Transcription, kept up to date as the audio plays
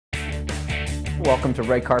Welcome to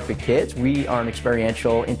Red Carpet Kids. We are an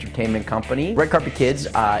experiential entertainment company. Red Carpet Kids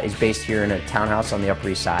is based here in a townhouse on the Upper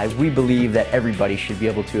East Side. We believe that everybody should be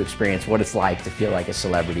able to experience what it's like to feel like a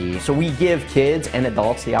celebrity. So we give kids and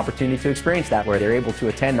adults the opportunity to experience that, where they're able to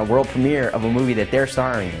attend a world premiere of a movie that they're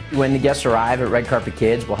starring in. When the guests arrive at Red Carpet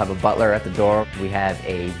Kids, we'll have a butler at the door. We have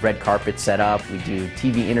a red carpet set up. We do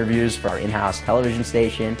TV interviews for our in-house television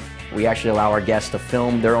station. We actually allow our guests to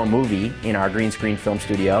film their own movie in our green screen film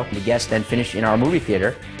studio. The guests then finish in our movie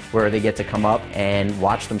theater, where they get to come up and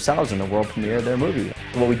watch themselves in the world premiere of their movie.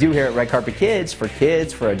 What we do here at Red Carpet Kids,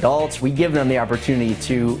 for adults, we give them the opportunity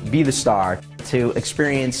to be the star, to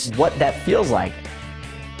experience what that feels like.